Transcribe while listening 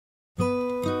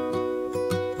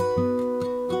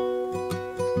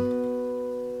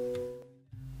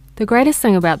The greatest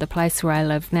thing about the place where I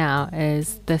live now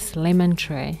is this lemon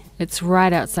tree. It's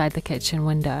right outside the kitchen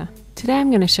window. Today I'm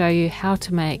going to show you how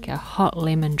to make a hot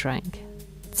lemon drink.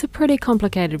 It's a pretty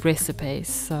complicated recipe,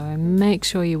 so make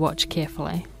sure you watch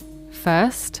carefully.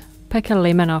 First, pick a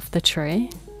lemon off the tree,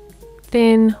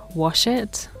 then wash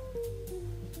it,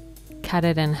 cut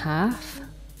it in half,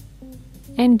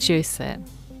 and juice it.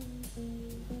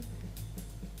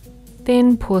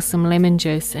 Then pour some lemon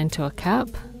juice into a cup,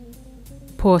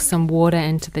 pour some water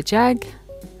into the jug,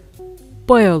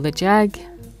 boil the jug,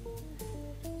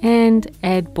 and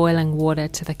add boiling water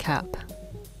to the cup.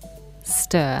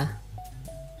 Stir.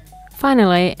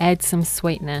 Finally, add some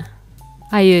sweetener.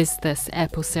 I use this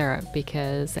apple syrup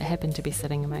because it happened to be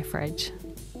sitting in my fridge.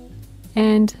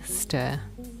 And stir.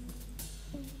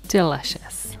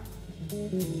 Delicious.